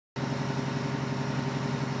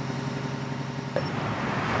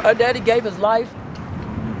Our daddy gave his life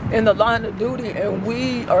in the line of duty, and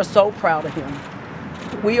we are so proud of him.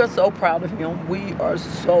 We are so proud of him. We are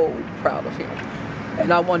so proud of him.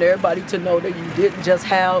 And I want everybody to know that you didn't just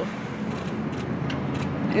have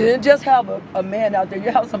a man out there. You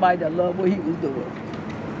have somebody that loved what he was doing.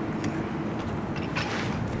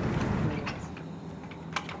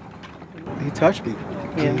 He touched people.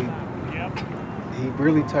 Yeah. He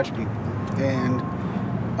really touched people. And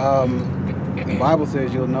the Bible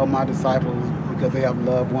says you'll know my disciples because they have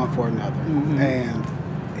love one for another. And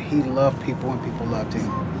he loved people and people loved him.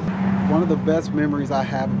 One of the best memories I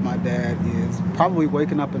have of my dad is probably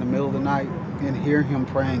waking up in the middle of the night and hearing him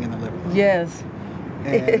praying in the living room. Yes.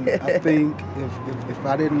 And I think if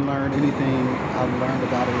I didn't learn anything, I learned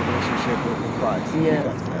about a relationship with Christ. Yes.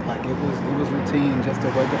 Because of that. Like it was routine just to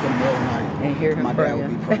wake up in the middle of the night And hear him my praying. dad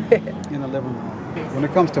would be praying in the living room. When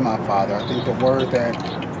it comes to my father, I think the word that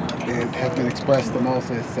has been expressed the most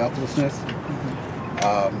is selflessness.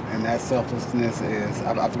 And that selflessness is,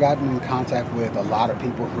 I've gotten in contact with a lot of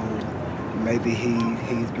people who maybe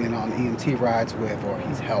he's been on EMT rides with or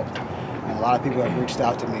he's helped. And a lot of people have reached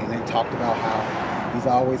out to me and they talked about how he's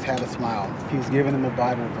always had a smile. If he's given them a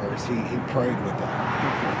Bible verse, he prayed with them.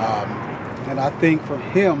 And I think for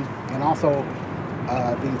him, and also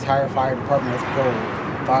the entire fire department as a whole,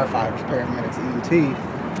 firefighters, paramedics, EMT,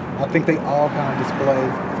 I think they all kind of display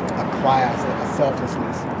a class, a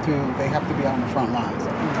selflessness they have to be on the front lines.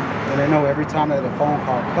 And they know every time that a phone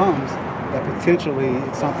call comes, that potentially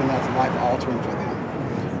it's something that's life-altering for them.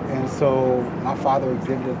 And so my father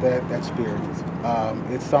exhibited that spirit.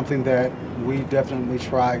 It's something that we definitely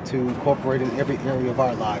try to incorporate in every area of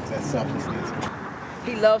our lives, that selflessness.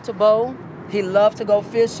 He loved to bowl. He loved to go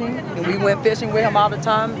fishing, and we went fishing with him all the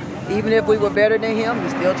time. Even if we were better than him, he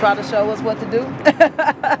still tried to show us what to do.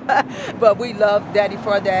 But we love Daddy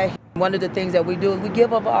for that. One of the things that we do is we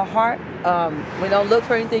give up our heart. We don't look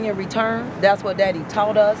for anything in return. That's what Daddy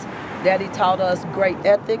taught us. Daddy taught us great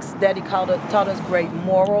ethics. Daddy taught us great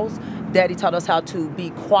morals. Daddy taught us how to be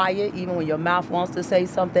quiet even when your mouth wants to say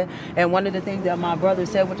something. And one of the things that my brother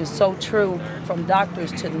said, which is so true, from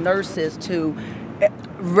doctors to nurses to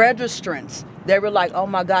registrants, they were like, oh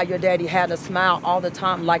my God, your daddy had a smile all the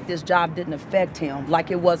time, like this job didn't affect him,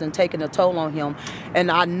 like it wasn't taking a toll on him.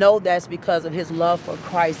 And I know that's because of his love for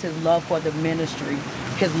Christ, his love for the ministry,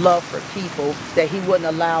 his love for people, that he wouldn't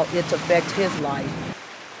allow it to affect his life.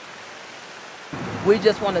 We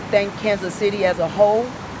just want to thank Kansas City as a whole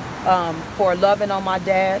for loving on my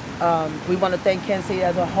dad. We want to thank Kansas City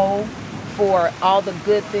as a whole for all the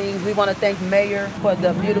good things. We want to thank Mayor for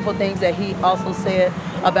the beautiful things that he also said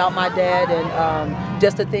about my dad and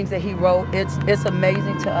just the things that he wrote. It's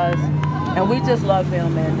amazing to us, and we just love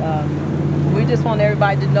him, and we just want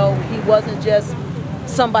everybody to know he wasn't just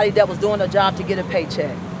somebody that was doing a job to get a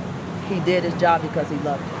paycheck. He did his job because he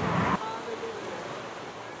loved it.